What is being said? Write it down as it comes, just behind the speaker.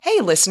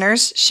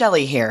listeners,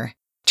 Shelley here.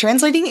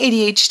 Translating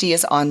ADHD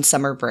is on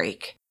summer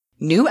break.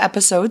 New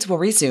episodes will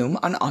resume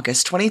on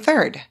August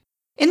 23rd.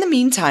 In the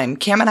meantime,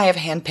 Cam and I have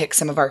handpicked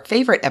some of our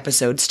favorite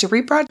episodes to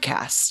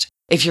rebroadcast.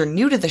 If you're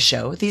new to the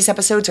show, these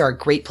episodes are a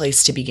great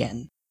place to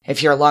begin.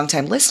 If you're a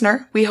longtime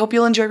listener, we hope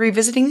you'll enjoy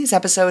revisiting these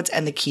episodes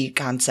and the key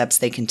concepts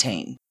they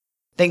contain.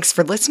 Thanks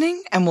for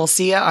listening, and we'll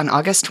see you on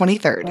August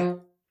 23rd.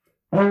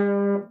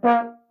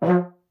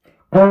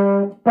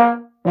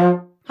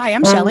 Hi,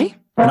 I'm Shelley.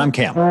 And I'm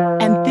Cam.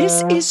 And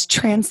this is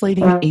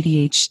Translating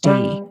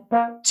ADHD.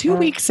 2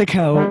 weeks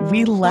ago,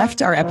 we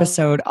left our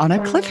episode on a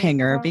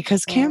cliffhanger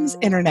because Cam's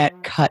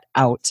internet cut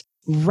out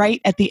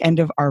right at the end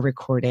of our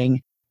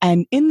recording.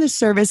 And in the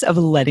service of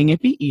letting it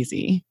be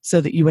easy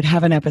so that you would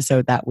have an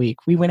episode that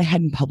week, we went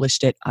ahead and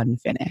published it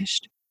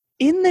unfinished.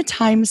 In the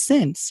time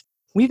since,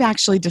 we've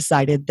actually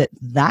decided that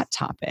that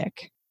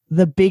topic,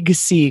 the Big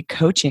C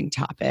coaching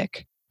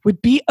topic,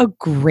 would be a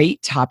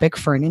great topic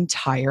for an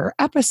entire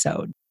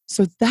episode.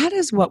 So that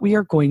is what we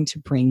are going to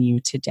bring you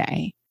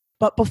today.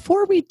 But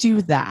before we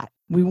do that,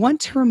 we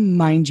want to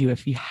remind you,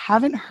 if you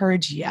haven't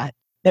heard yet,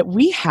 that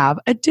we have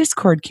a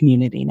Discord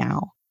community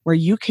now where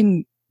you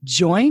can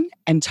join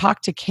and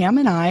talk to Cam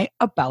and I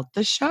about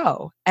the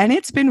show. And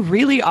it's been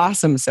really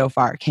awesome so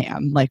far,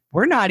 Cam. Like,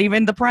 we're not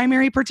even the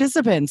primary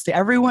participants.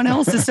 Everyone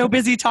else is so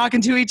busy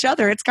talking to each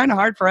other. It's kind of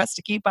hard for us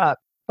to keep up.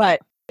 But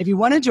if you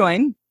want to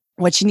join,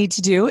 what you need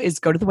to do is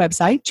go to the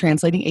website,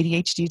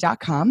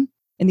 translatingadhd.com.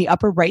 In the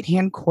upper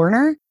right-hand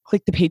corner,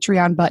 click the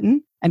Patreon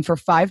button. And for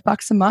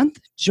 $5 a month,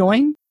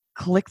 join,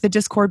 click the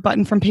Discord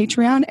button from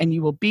Patreon, and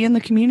you will be in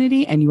the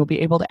community and you will be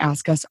able to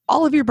ask us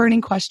all of your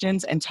burning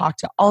questions and talk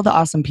to all the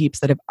awesome peeps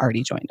that have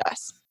already joined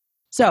us.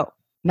 So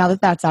now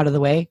that that's out of the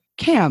way,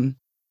 Cam,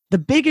 the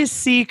biggest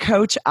C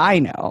coach I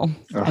know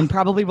and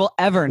probably will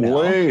ever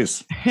know.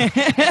 Please.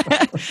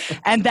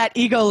 And that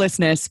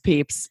egolessness,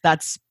 peeps,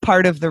 that's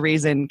part of the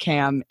reason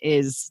Cam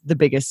is the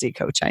biggest C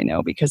coach I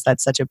know, because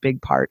that's such a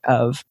big part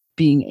of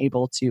being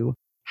able to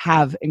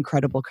have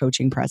incredible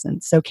coaching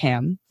presence. So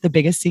Cam, the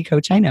biggest C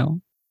coach I know,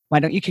 why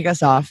don't you kick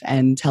us off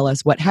and tell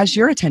us what has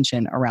your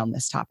attention around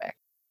this topic?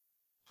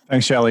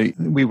 Thanks, Shelley.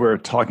 We were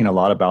talking a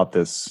lot about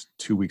this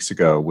 2 weeks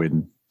ago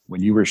when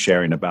you were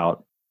sharing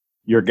about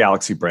your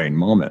galaxy brain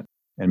moment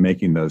and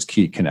making those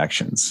key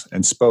connections,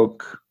 and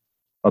spoke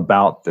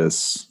about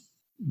this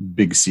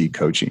Big C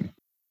coaching,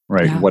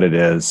 right? Yeah. What it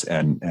is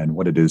and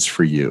what it is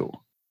for you.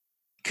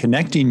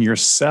 Connecting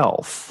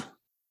yourself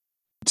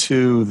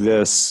to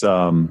this,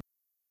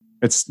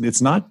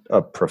 it's not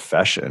a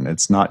profession.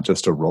 It's not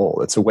just a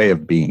role. It's a way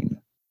of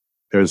being.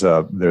 There's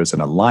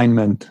an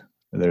alignment.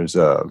 There's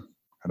a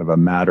kind of a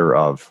matter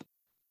of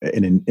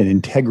an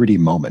integrity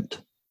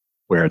moment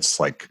where it's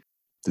like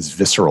this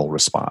visceral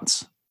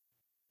response.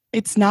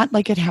 It's not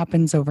like it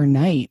happens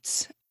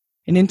overnight.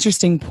 An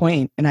interesting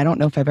point, and I don't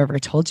know if I've ever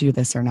told you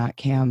this or not,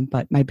 Cam,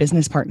 but my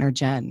business partner,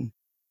 Jen,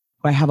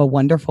 who I have a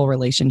wonderful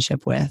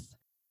relationship with,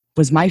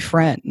 was my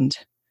friend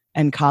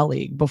and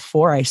colleague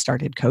before I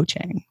started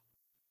coaching.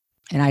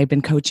 And I had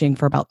been coaching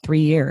for about 3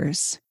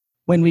 years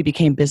when we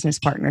became business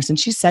partners. And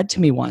she said to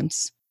me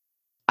once,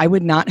 I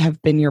would not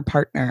have been your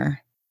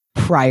partner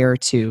prior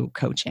to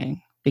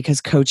coaching, because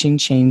coaching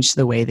changed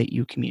the way that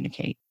you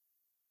communicate.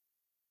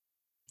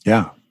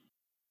 Yeah.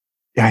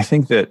 Yeah, I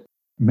think that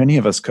many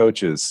of us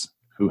coaches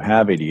who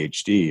have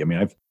ADHD, I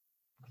mean,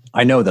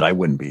 I know that I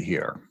wouldn't be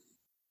here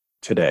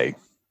today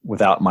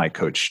without my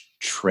coach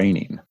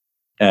training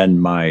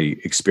and my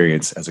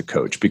experience as a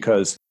coach,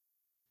 because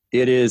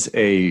it is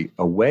a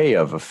way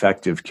of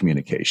effective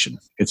communication.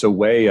 It's a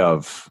way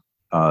of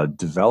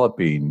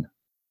developing,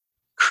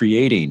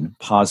 creating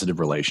positive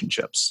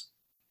relationships.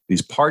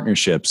 These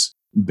partnerships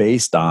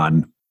based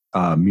on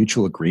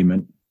mutual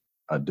agreement,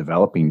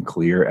 developing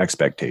clear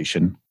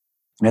expectation.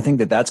 And I think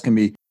that can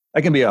be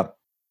a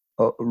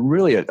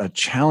really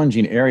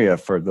challenging area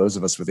for those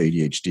of us with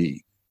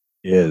ADHD,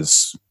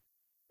 is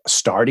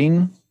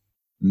starting,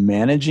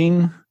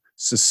 managing,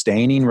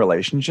 sustaining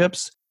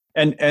relationships.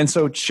 And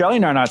so Shelley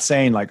and I are not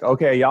saying like,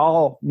 okay,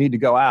 y'all need to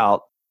go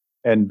out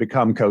and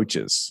become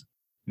coaches,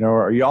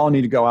 or y'all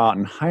need to go out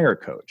and hire a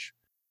coach.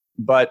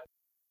 But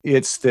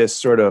it's this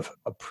sort of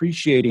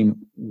appreciating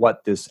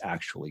what this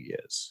actually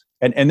is.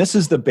 And this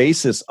is the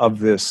basis of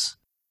this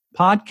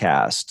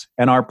podcast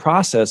and our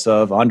process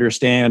of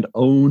understand,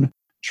 own,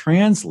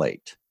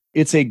 translate.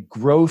 It's a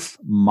growth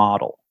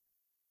model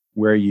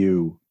where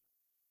you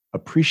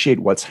appreciate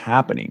what's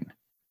happening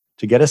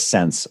to get a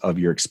sense of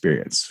your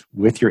experience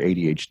with your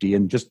ADHD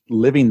and just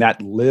living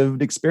that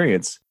lived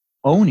experience,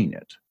 owning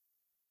it,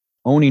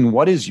 owning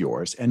what is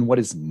yours and what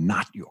is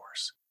not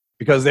yours.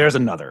 Because there's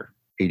another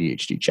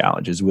ADHD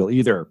challenge, is we'll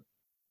either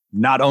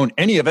not own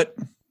any of it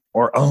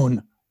or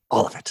own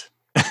all of it.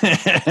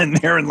 And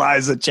therein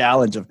lies the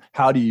challenge of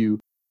how do you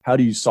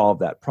solve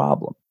that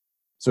problem?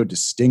 So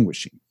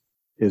distinguishing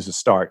is a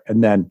start,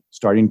 and then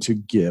starting to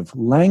give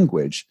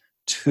language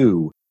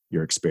to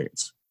your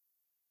experience.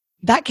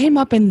 That came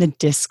up in the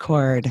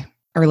Discord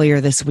earlier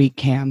this week,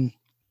 Cam.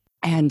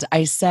 And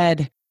I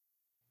said,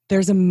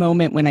 there's a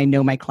moment when I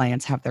know my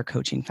clients have their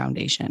coaching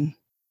foundation.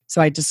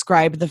 So I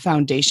describe the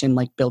foundation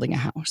like building a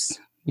house.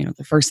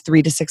 The first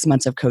 3 to 6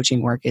 months of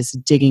coaching work is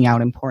digging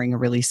out and pouring a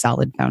really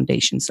solid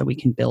foundation so we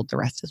can build the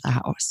rest of the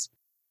house.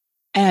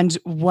 And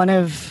one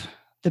of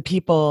the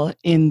people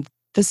in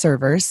the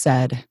servers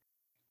said,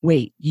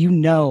 wait,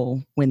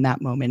 when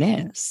that moment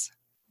is.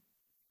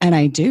 And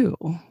I do.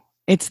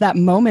 It's that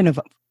moment of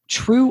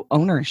true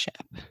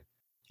ownership.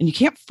 And you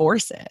can't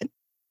force it.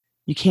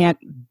 You can't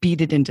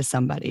beat it into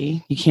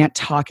somebody. You can't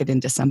talk it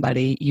into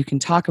somebody. You can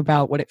talk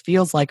about what it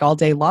feels like all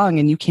day long,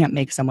 and you can't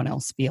make someone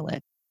else feel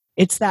it.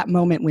 It's that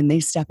moment when they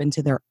step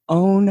into their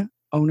own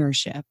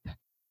ownership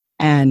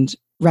and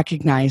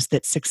recognize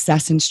that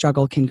success and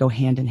struggle can go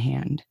hand in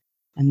hand,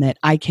 and that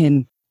I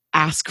can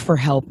ask for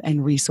help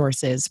and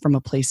resources from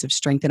a place of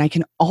strength. And I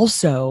can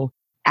also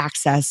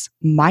access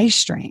my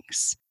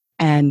strengths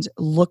and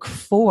look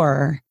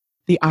for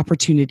the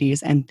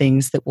opportunities and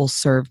things that will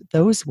serve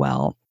those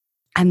well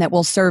and that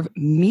will serve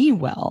me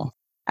well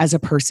as a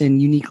person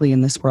uniquely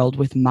in this world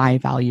with my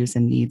values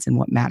and needs and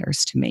what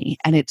matters to me.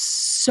 And it's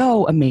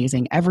so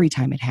amazing every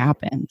time it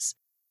happens.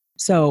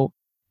 So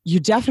you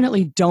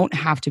definitely don't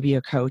have to be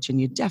a coach, and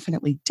you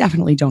definitely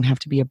don't have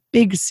to be a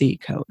big C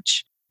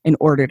coach in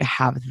order to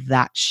have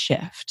that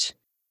shift.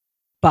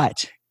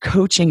 But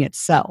coaching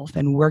itself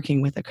and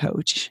working with a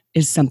coach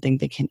is something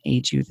that can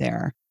aid you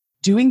there.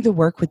 Doing the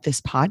work with this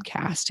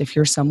podcast, if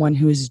you're someone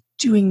who is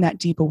doing that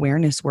deep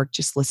awareness work,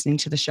 just listening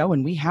to the show,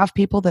 and we have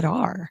people that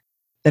are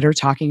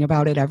talking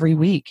about it every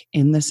week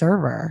in the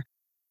server,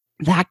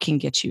 that can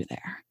get you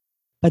there.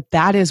 But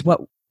that is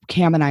what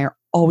Cam and I are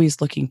always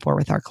looking for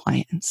with our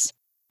clients.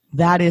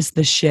 That is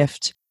the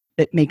shift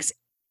that makes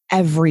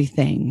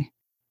everything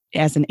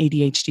as an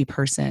ADHD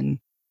person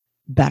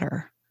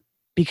better,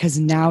 because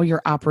now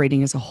you're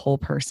operating as a whole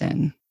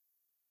person,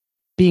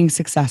 being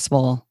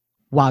successful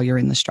while you're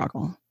in the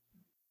struggle.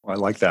 Well, I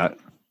like that.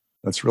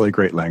 That's really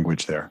great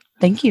language there.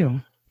 Thank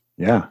you.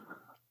 Yeah.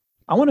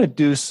 I want to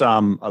do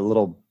some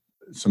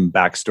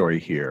backstory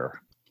here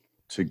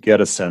to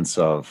get a sense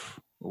of,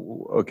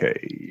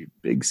 okay,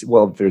 big C.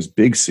 Well, if there's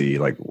big C,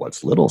 like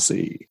what's little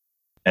c?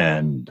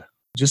 And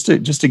just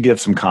to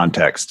give some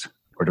context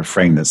or to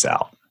frame this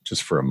out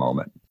just for a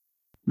moment.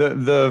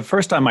 The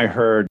first time I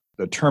heard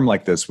a term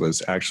like this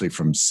was actually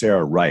from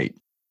Sarah Wright.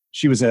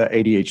 She was an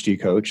ADHD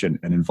coach and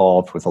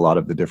involved with a lot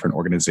of the different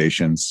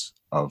organizations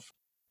of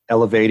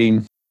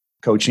elevating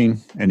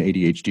coaching and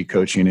ADHD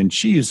coaching. And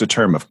she used the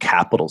term of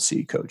capital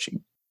C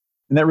coaching.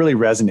 And that really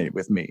resonated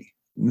with me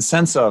in the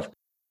sense of,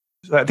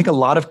 I think a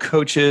lot of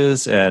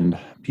coaches and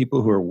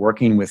people who are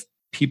working with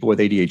people with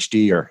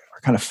ADHD are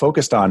kind of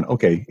focused on,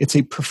 okay, it's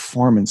a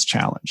performance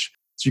challenge.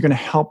 So you're going to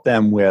help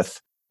them with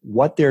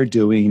what they're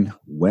doing,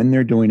 when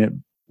they're doing it,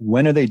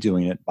 when are they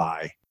doing it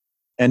by,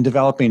 and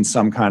developing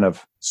some kind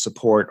of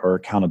support or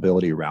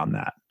accountability around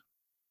that.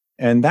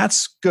 And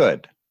that's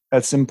good.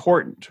 That's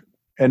important.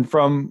 And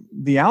from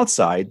the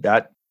outside,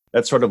 that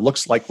sort of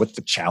looks like what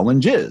the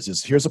challenge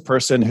is here's a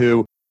person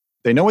who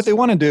they know what they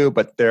want to do,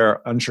 but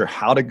they're unsure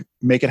how to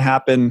make it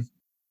happen.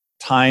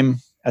 Time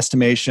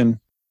estimation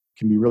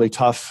can be really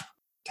tough.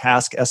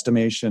 Task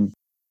estimation,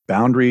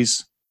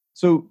 boundaries.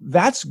 So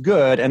that's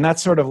good. And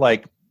that's sort of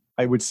like,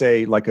 I would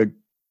say, like a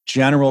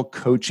general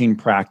coaching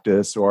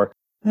practice, or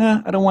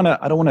I don't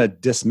want to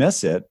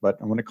dismiss it, but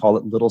I want to call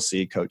it little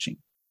C coaching.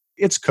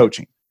 It's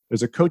coaching.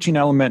 There's a coaching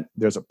element.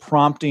 There's a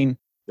prompting.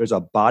 There's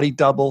a body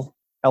double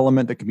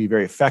element that can be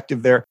very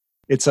effective there.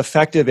 It's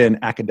effective in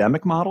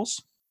academic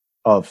models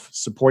of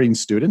supporting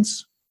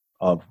students,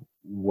 of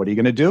what are you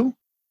going to do?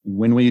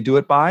 When will you do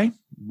it by?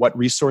 What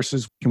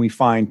resources can we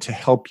find to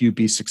help you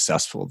be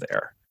successful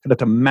there? Kind of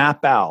to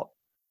map out,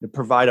 to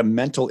provide a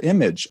mental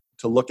image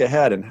to look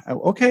ahead and,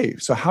 okay,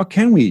 so how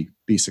can we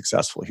be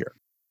successful here?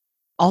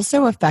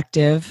 Also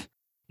effective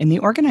in the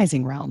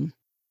organizing realm.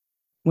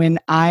 When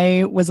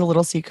I was a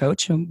little C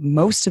coach,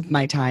 most of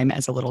my time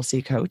as a little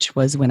C coach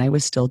was when I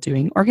was still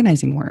doing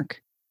organizing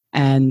work,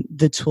 and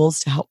the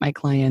tools to help my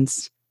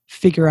clients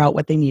figure out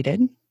what they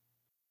needed,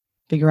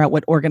 figure out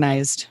what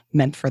organized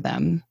meant for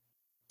them,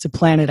 to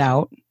plan it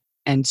out,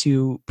 and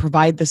to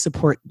provide the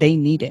support they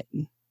needed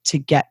to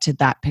get to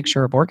that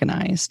picture of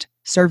organized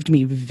served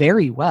me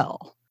very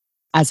well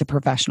as a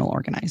professional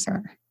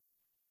organizer.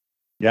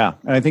 Yeah.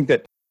 And I think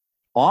that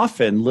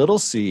often little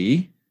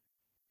c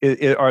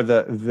are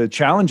the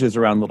challenges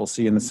around little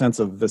c in the sense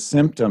of the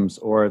symptoms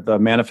or the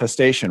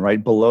manifestation,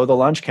 right? Below the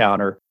lunch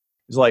counter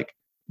is like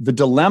the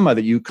dilemma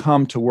that you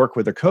come to work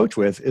with a coach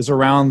with is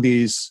around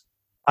these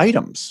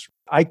items.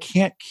 I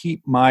can't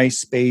keep my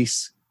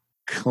space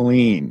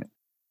clean.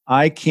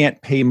 I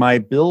can't pay my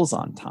bills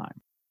on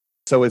time.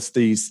 So it's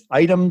these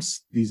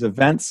items, these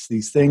events,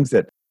 these things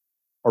that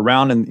are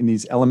around in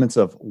these elements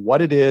of what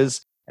it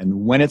is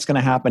and when it's going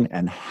to happen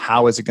and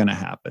how is it going to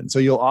happen. So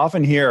you'll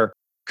often hear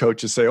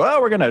coaches say,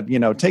 well, we're going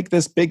to, take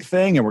this big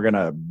thing and we're going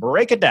to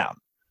break it down,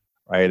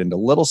 right, into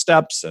little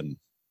steps and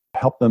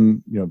help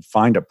them,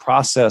 find a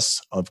process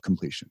of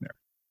completion there.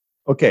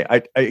 Okay,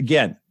 I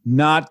again,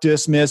 not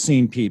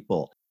dismissing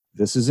people.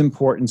 This is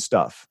important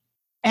stuff.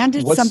 And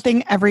it's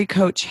something every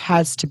coach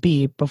has to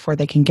be before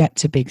they can get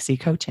to Big C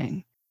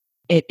coaching.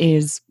 It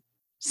is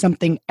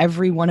something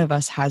every one of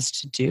us has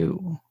to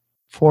do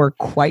for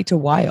quite a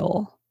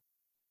while.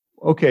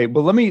 Okay,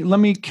 but let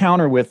me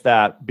counter with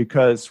that,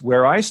 because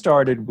where I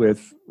started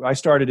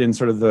in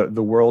sort of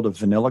the world of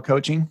vanilla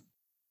coaching.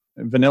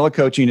 Vanilla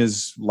coaching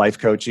is life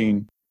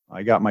coaching.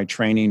 I got my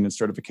training and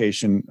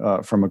certification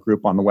from a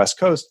group on the West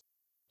Coast.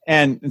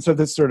 And so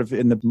that's sort of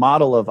in the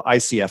model of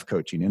ICF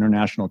coaching,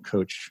 International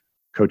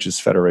Coaches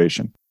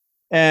Federation.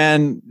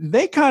 And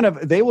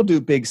they will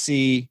do Big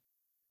C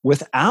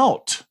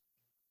without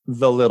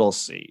the little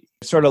c.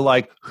 Sort of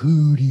like,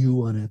 who do you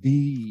want to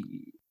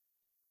be?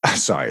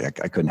 Sorry, I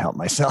couldn't help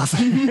myself.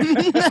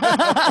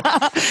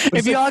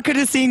 If you all could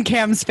have seen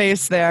Cam's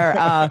face there,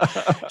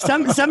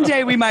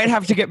 someday we might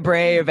have to get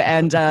brave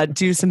and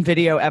do some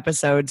video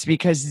episodes,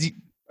 because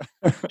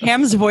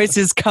Cam's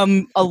voices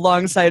come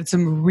alongside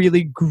some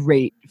really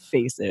great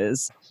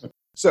faces.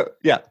 So,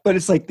 yeah, but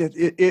it's like,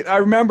 I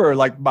remember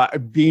like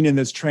being in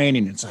this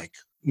training, it's like,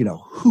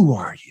 who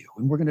are you?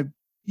 And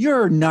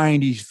you're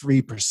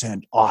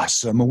 93%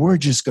 awesome, and we're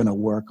just going to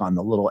work on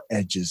the little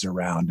edges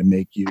around to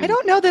make you. I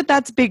don't know that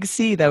that's Big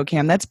C though,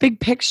 Cam. That's big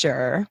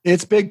picture.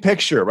 It's big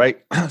picture, right?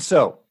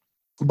 So,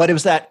 but it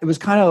was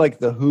kind of like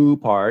the who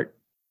part,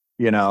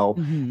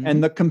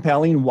 and the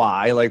compelling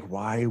why, like,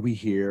 why are we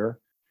here?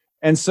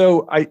 And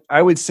so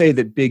I would say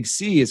that Big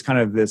C is kind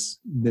of this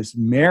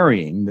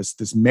marrying,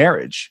 this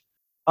marriage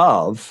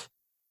of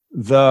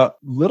the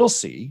little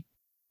c,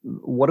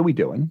 what are we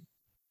doing?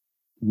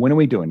 When are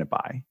we doing it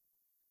by?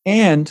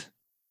 And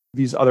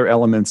these other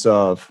elements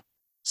of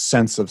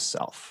sense of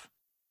self.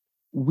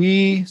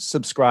 We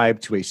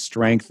subscribe to a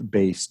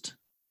strength-based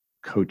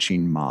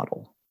coaching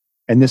model.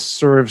 And this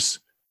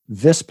serves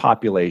this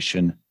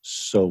population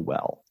so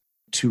well,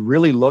 to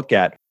really look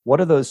at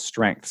what are those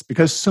strengths.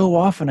 Because so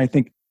often I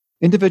think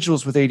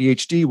individuals with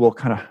ADHD will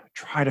kind of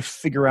try to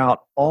figure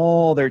out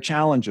all their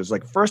challenges.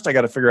 Like, first I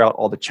got to figure out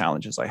all the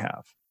challenges I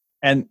have.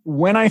 And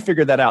when I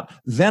figure that out,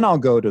 then I'll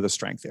go to the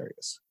strength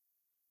areas.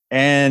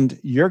 And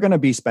you're going to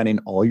be spending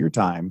all your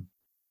time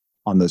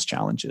on those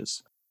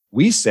challenges.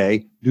 We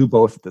say do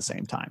both at the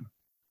same time.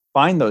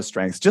 Find those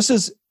strengths. Just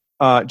as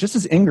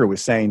Inger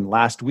was saying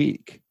last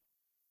week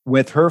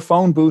with her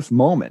phone booth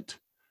moment,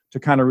 to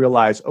kind of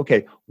realize,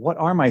 okay, what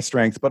are my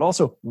strengths? But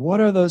also, what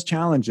are those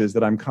challenges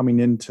that I'm running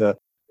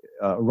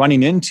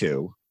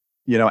into,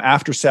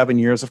 after 7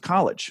 years of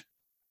college?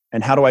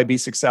 And how do I be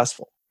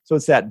successful? So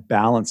it's that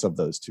balance of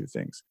those two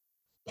things.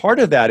 Part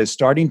of that is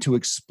starting to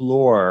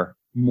explore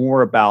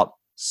more about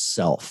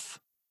self.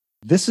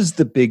 This is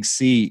the Big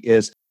C,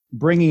 is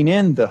bringing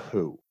in the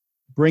who,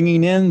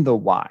 bringing in the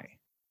why.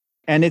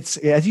 And it's,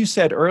 as you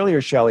said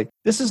earlier, Shelley,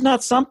 this is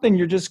not something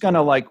you're just going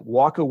to like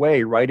walk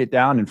away, write it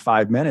down in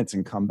 5 minutes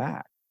and come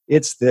back.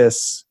 It's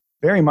this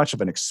very much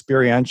of an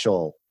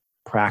experiential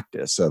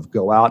practice of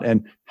go out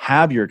and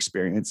have your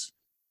experience,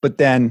 but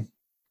then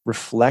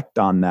reflect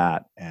on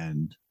that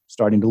and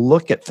starting to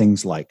look at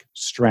things like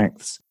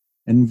strengths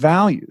and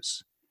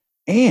values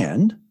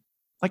and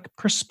like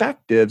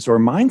perspectives or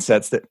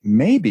mindsets that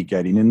may be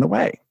getting in the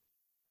way.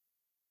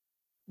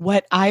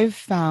 What I've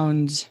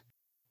found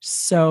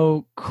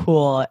so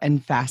cool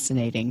and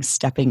fascinating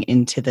stepping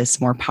into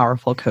this more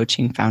powerful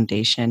coaching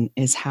foundation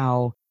is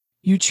how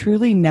you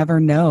truly never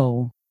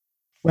know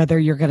whether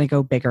you're going to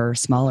go bigger or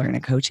smaller in a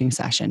coaching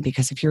session.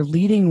 Because if you're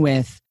leading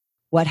with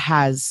what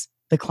has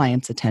the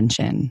client's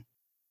attention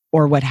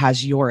or what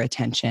has your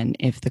attention,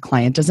 if the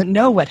client doesn't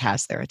know what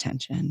has their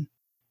attention,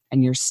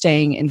 and you're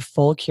staying in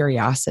full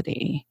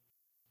curiosity,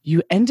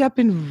 you end up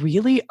in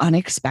really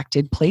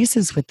unexpected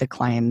places with the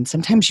client. And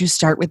sometimes you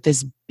start with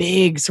this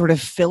big sort of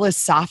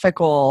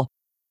philosophical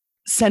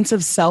sense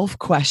of self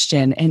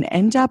question and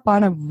end up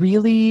on a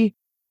really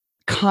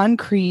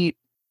concrete,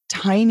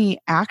 tiny,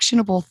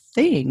 actionable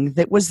thing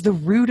that was the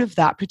root of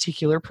that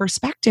particular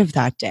perspective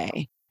that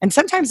day. And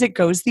sometimes it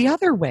goes the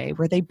other way,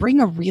 where they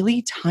bring a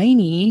really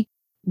tiny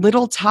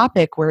little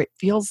topic where it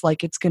feels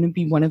like it's going to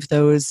be one of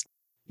those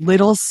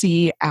little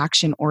C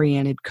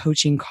action-oriented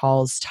coaching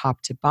calls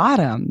top to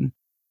bottom.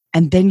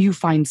 And then you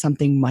find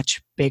something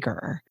much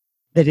bigger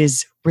that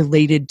is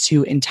related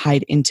to and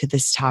tied into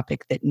this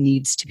topic that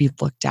needs to be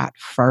looked at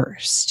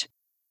first.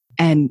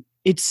 And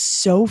it's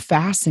so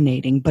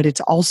fascinating, but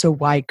it's also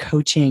why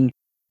coaching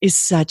is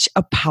such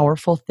a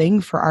powerful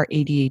thing for our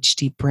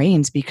ADHD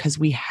brains, because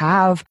we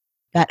have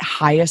that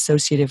high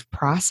associative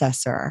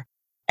processor.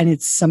 And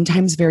it's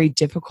sometimes very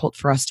difficult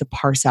for us to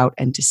parse out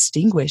and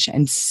distinguish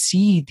and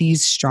see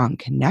these strong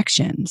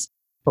connections,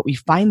 but we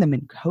find them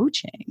in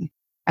coaching.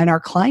 And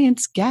our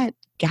clients get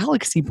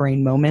galaxy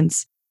brain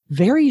moments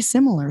very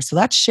similar. So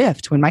that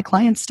shift, when my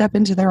clients step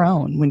into their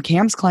own, when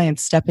Cam's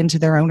clients step into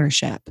their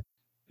ownership,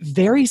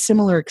 very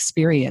similar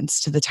experience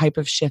to the type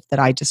of shift that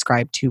I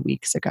described 2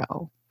 weeks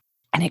ago.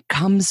 And it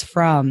comes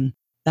from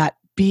that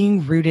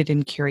being rooted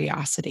in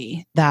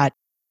curiosity, that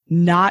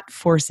not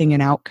forcing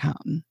an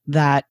outcome,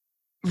 that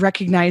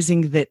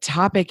recognizing that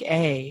topic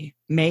A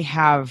may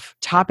have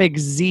topic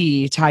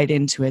Z tied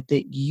into it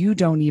that you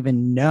don't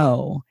even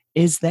know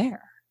is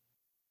there.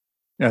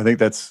 Yeah, I think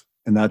that's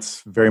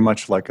very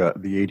much like the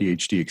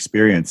ADHD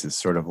experience is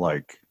sort of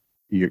like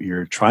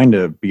you're trying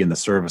to be in the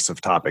service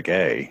of topic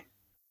A,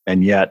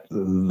 and yet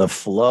the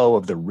flow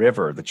of the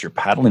river that you're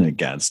paddling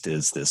against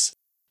is this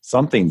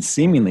something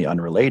seemingly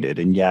unrelated,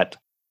 and yet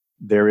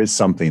there is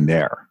something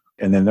there.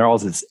 And then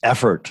there's this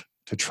effort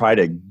to try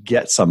to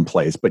get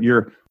someplace, but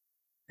you're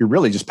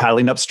really just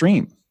paddling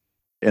upstream.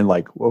 And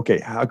like, okay,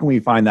 how can we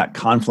find that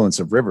confluence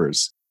of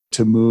rivers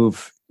to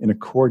move in a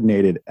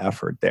coordinated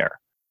effort there?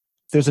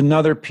 There's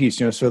another piece,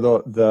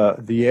 so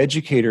the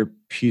educator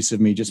piece of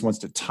me just wants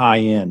to tie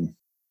in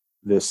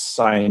this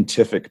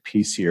scientific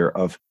piece here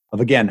of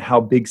again, how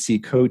Big C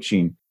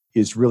coaching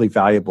is really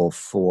valuable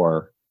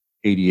for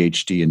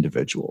ADHD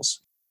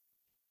individuals.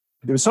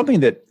 There was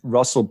something that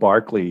Russell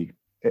Barkley,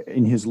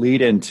 in his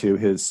lead into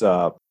his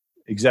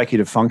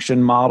executive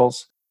function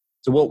models.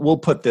 So we'll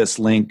put this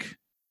link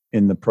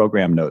in the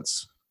program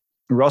notes.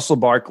 Russell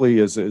Barkley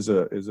is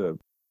a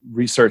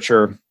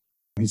researcher.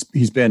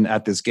 He's been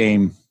at this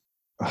game.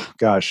 Oh,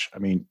 gosh, I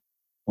mean,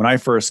 when I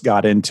first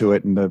got into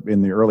it in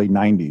the early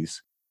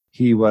 90s,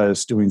 he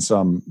was doing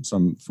some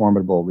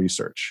formidable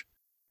research.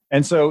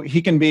 And so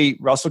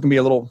Russell can be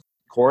a little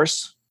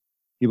coarse.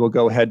 He will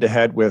go head to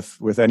head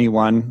with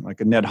anyone.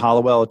 Like a Ned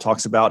Hollowell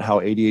talks about how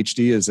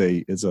ADHD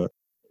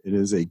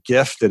is a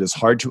gift that is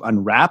hard to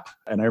unwrap.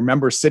 And I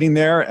remember sitting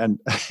there and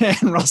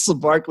Russell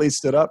Barkley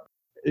stood up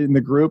in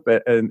the group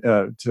and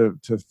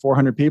to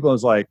 400 people and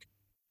was like,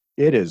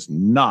 it is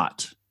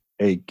not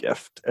a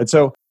gift. And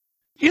so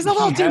he's a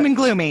little doom and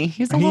gloomy.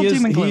 He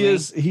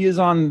is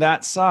on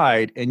that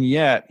side, and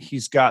yet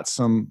he's got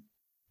some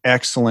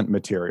excellent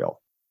material.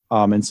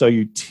 And so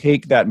you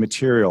take that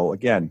material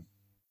again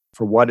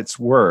for what it's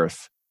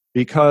worth,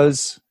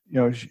 because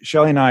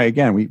Shelley and I,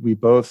 again, we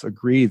both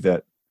agree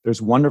that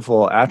there's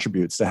wonderful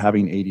attributes to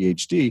having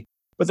ADHD,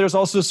 but there's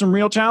also some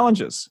real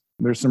challenges.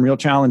 There's some real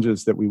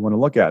challenges that we want to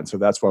look at. And so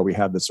that's why we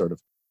have this sort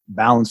of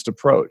balanced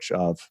approach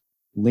of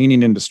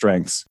leaning into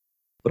strengths,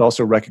 but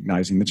also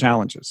recognizing the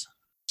challenges.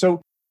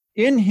 So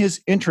in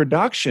his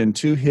introduction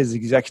to his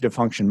executive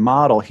function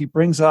model, he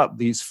brings up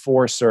these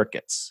 4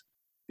 circuits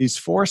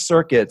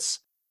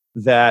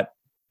that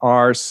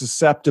are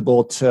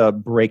susceptible to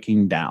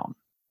breaking down.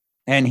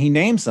 And he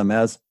names them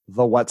as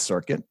the what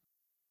circuit,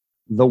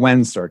 the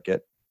when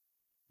circuit,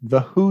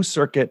 the who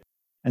circuit,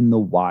 and the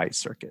why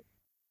circuit.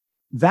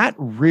 That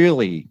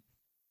really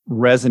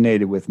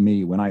resonated with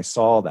me when I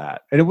saw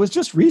that. And it was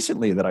just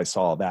recently that I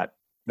saw that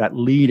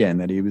lead in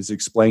that he was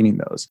explaining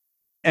those.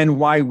 And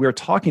why we're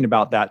talking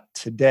about that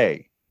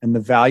today and the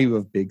value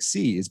of Big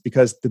C is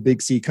because the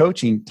Big C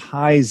coaching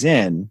ties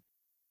in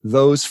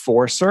those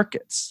 4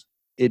 circuits.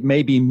 It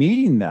may be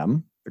meeting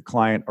them, the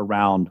client,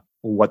 around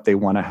what they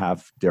want to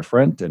have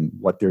different and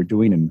what they're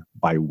doing and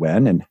by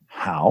when and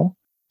how,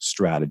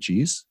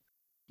 strategies,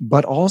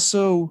 but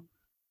also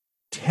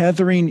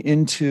tethering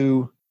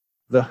into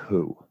the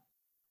who.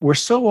 We're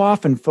so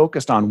often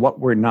focused on what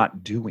we're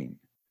not doing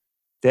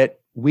that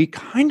we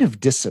kind of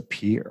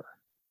disappear.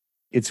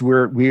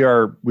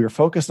 We're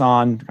focused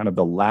on kind of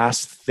the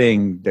last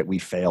thing that we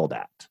failed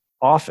at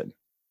often.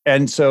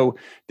 And so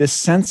this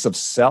sense of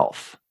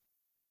self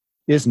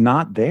is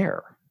not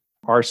there.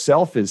 Our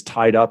self is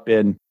tied up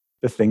in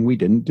the thing we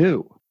didn't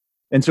do.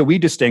 And so we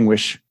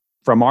distinguish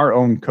from our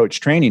own coach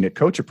training at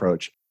Coach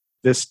Approach,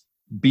 this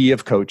B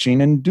of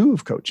coaching and do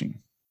of coaching.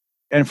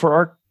 And for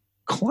our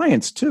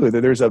clients too,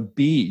 that there's a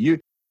B.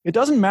 It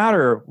doesn't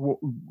matter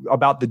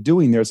about the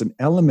doing. There's an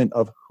element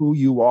of who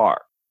you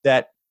are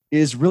that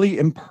is really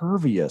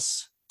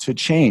impervious to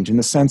change in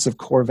the sense of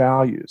core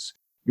values,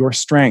 your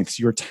strengths,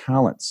 your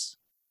talents.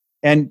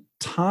 And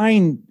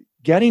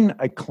getting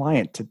a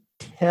client to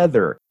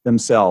tether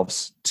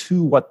themselves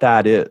to what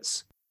that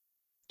is,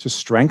 to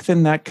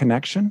strengthen that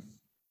connection,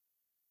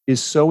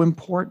 is so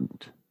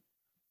important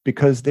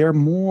because they're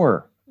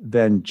more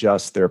than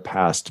just their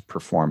past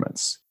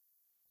performance.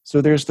 So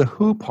there's the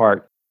who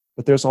part,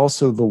 but there's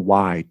also the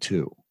why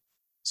too.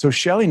 So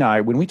Shelley and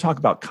I, when we talk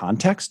about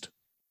context,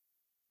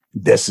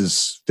 this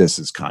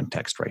is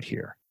context right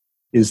here,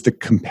 is the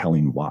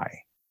compelling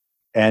why.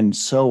 And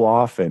so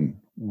often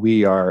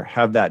we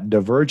have that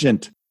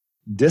divergent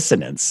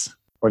dissonance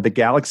or the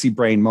galaxy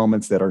brain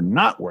moments that are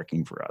not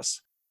working for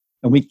us.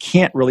 And we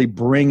can't really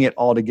bring it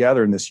all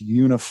together in this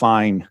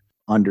unifying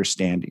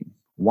understanding.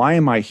 Why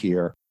am I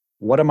here?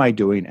 What am I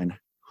doing? And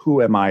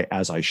who am I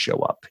as I show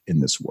up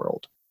in this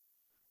world?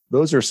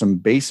 Those are some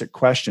basic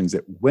questions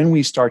that when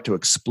we start to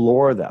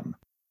explore them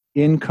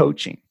in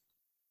coaching,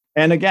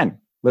 and again,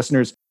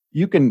 listeners,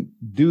 you can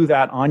do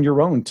that on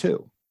your own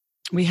too.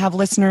 We have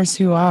listeners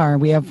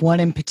we have one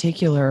in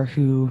particular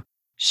who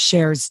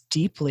shares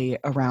deeply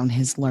around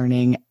his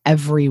learning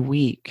every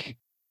week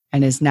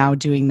and is now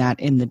doing that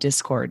in the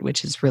Discord,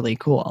 which is really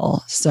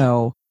cool.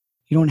 So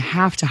you don't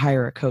have to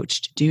hire a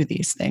coach to do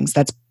these things.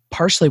 That's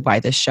partially why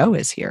this show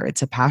is here.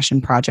 It's a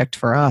passion project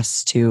for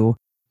us to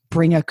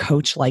bring a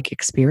coach-like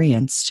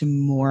experience to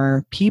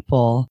more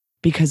people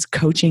because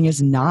coaching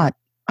is not,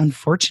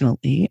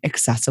 unfortunately,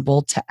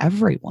 accessible to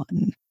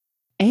everyone.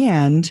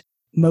 And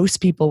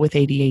most people with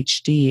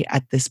ADHD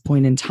at this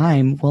point in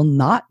time will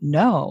not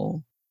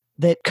know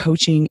that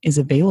coaching is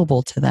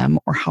available to them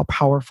or how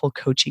powerful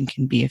coaching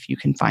can be if you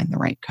can find the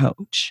right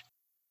coach.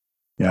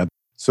 Yeah.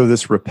 So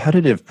this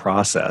repetitive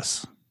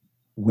process,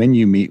 when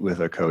you meet with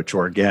a coach,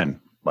 or again,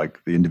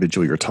 like the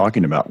individual you're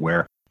talking about,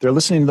 where they're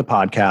listening to the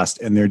podcast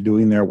and they're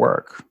doing their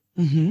work.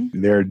 Mm-hmm.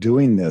 They're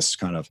doing this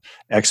kind of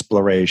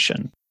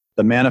exploration,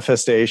 the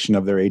manifestation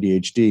of their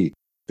ADHD,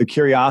 the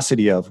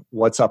curiosity of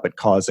what's up at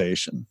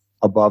causation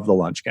above the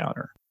lunch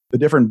counter, the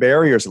different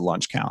barriers at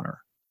lunch counter,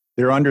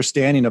 their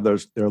understanding of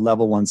their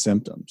level 1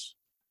 symptoms.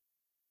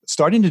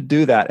 Starting to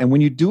do that. And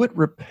when you do it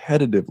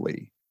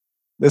repetitively,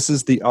 this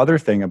is the other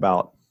thing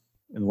about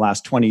in the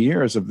last 20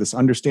 years of this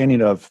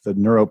understanding of the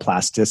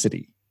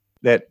neuroplasticity,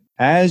 that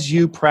as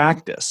you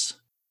practice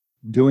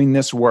doing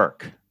this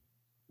work,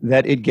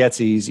 that it gets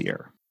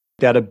easier.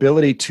 That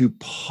ability to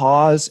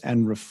pause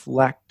and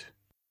reflect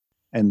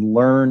and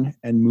learn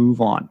and move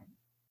on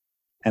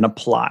and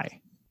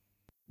apply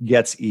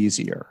gets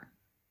easier.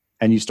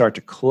 And you start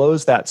to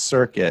close that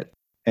circuit.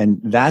 And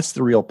that's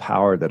the real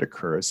power that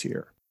occurs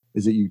here,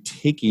 is that you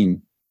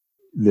taking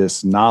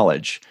this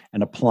knowledge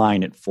and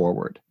applying it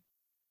forward.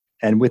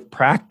 And with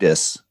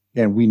practice,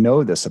 and we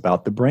know this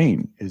about the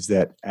brain, is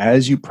that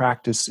as you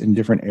practice in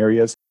different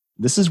areas,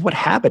 this is what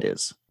habit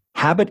is.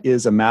 Habit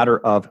is a matter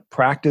of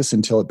practice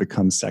until it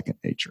becomes second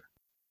nature.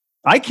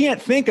 I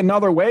can't think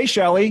another way,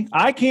 Shelley.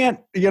 I can't,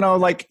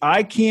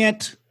 I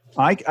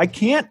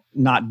can't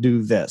not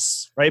do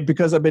this, right?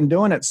 Because I've been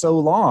doing it so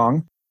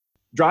long.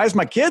 Drives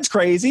my kids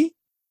crazy.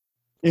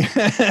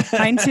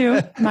 Mine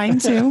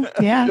too.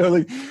 Yeah.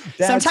 Like,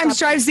 sometimes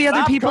drives the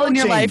other people in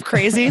your life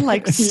crazy.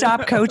 Like,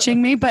 stop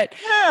coaching me. But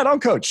yeah,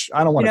 don't coach.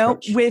 I don't want to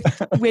coach.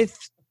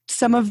 with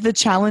some of the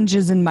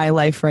challenges in my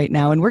life right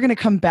now, and we're going to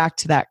come back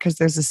to that because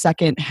there's a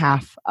second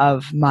half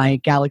of my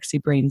Galaxy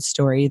Brain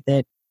story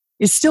that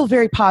is still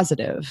very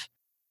positive,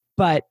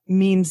 but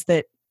means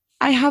that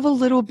I have a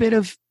little bit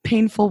of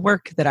painful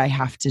work that I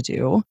have to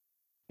do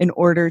in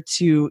order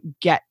to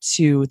get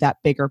to that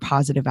bigger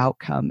positive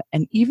outcome.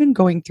 And even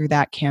going through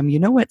that, Cam, you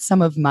know what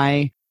some of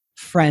my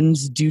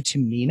friends do to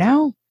me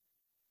now?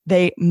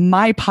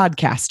 My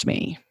podcast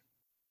me.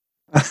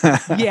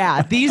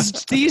 Yeah, these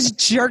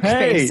jerk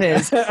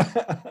faces.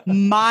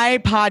 My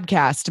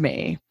podcast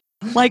me.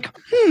 Like,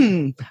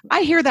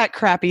 I hear that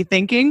crappy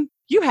thinking.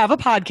 You have a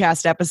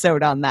podcast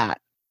episode on that.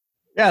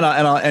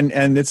 Yeah,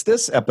 and it's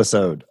this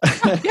episode.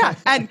 Yeah,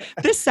 and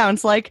this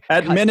sounds like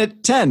at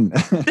minute 10.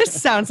 This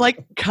sounds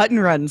like cut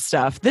and run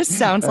stuff. This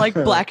sounds like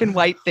black and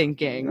white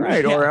thinking.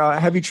 Right, yeah. Or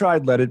have you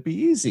tried Let It Be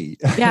Easy?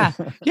 Yeah,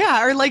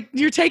 or like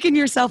you're taking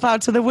yourself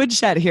out to the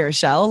woodshed here,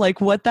 Shell.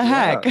 Like, what the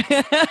heck?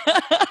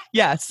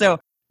 Yeah, so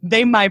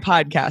they my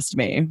podcast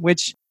me,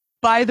 which,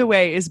 by the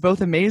way, is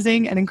both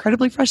amazing and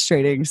incredibly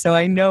frustrating. So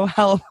I know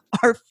how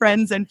our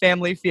friends and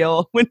family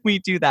feel when we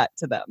do that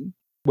to them.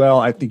 Well,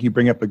 I think you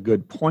bring up a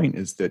good point,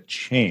 is that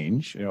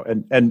change,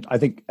 and I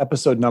think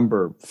episode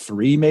number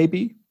 3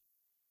 maybe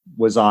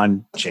was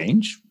on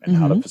change and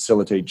how to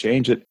facilitate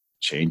change.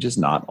 Change is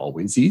not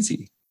always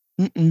easy,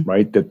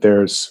 right? That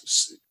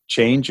there's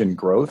change and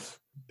growth.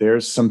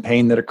 There's some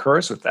pain that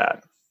occurs with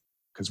that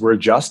because we're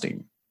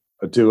adjusting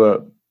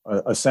to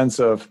a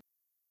sense of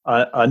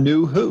a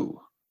new who.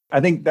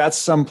 I think that's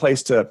some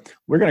place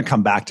we're going to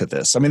come back to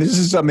this. I mean, this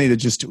is something that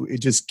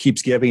just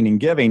keeps giving and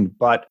giving,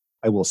 but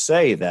I will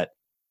say that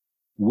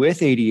with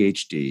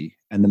ADHD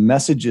and the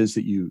messages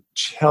that you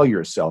tell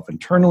yourself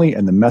internally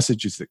and the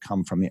messages that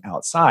come from the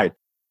outside,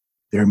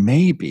 there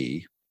may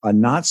be a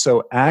not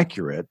so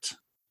accurate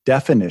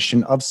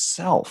definition of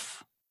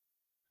self.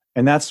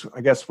 And that's, I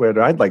guess, where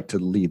I'd like to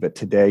leave it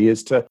today,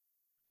 is to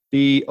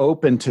be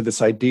open to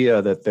this idea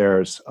that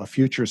there's a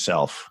future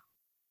self,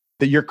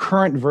 that your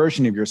current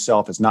version of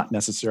yourself is not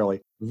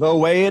necessarily the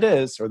way it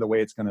is or the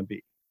way it's going to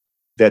be.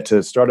 That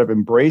to sort of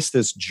embrace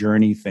this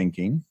journey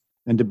thinking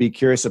and to be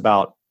curious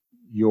about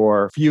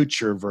your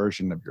future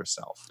version of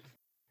yourself.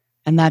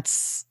 And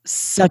that's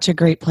such a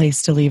great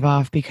place to leave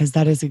off, because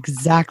that is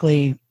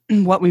exactly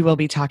what we will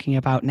be talking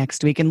about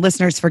next week. And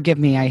listeners, forgive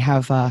me, I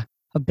have a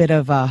bit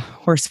of a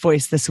hoarse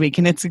voice this week,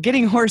 and it's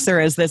getting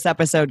hoarser as this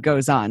episode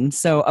goes on.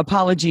 So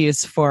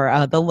apologies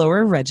for the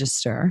lower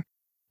register.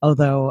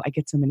 Although I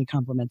get so many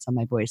compliments on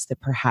my voice that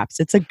perhaps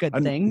it's a good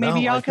thing. Maybe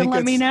y'all can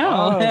let me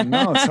know.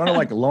 No, it's sort of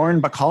like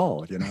Lauren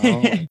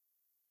Bacall,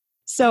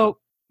 So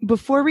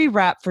before we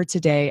wrap for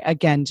today,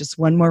 again, just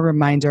one more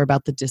reminder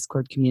about the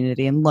Discord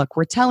community. And look,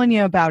 we're telling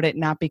you about it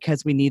not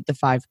because we need the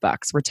 $5.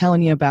 We're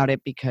telling you about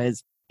it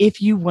because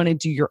if you want to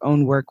do your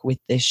own work with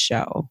this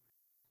show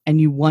and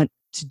you want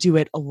to do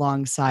it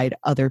alongside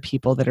other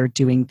people that are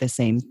doing the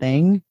same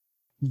thing,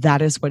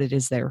 that is what it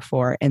is there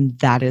for. And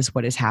that is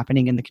what is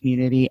happening in the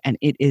community. And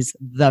it is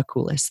the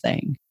coolest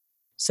thing.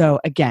 So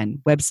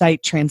again,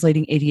 website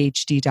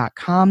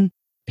translatingadhd.com,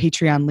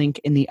 Patreon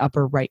link in the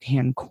upper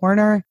right-hand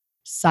corner.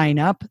 Sign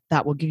up.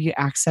 That will give you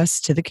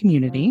access to the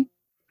community.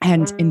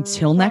 And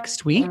until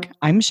next week,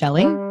 I'm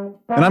Shelley. And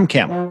I'm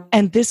Cam.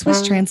 And this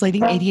was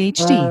Translating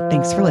ADHD.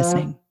 Thanks for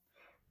listening.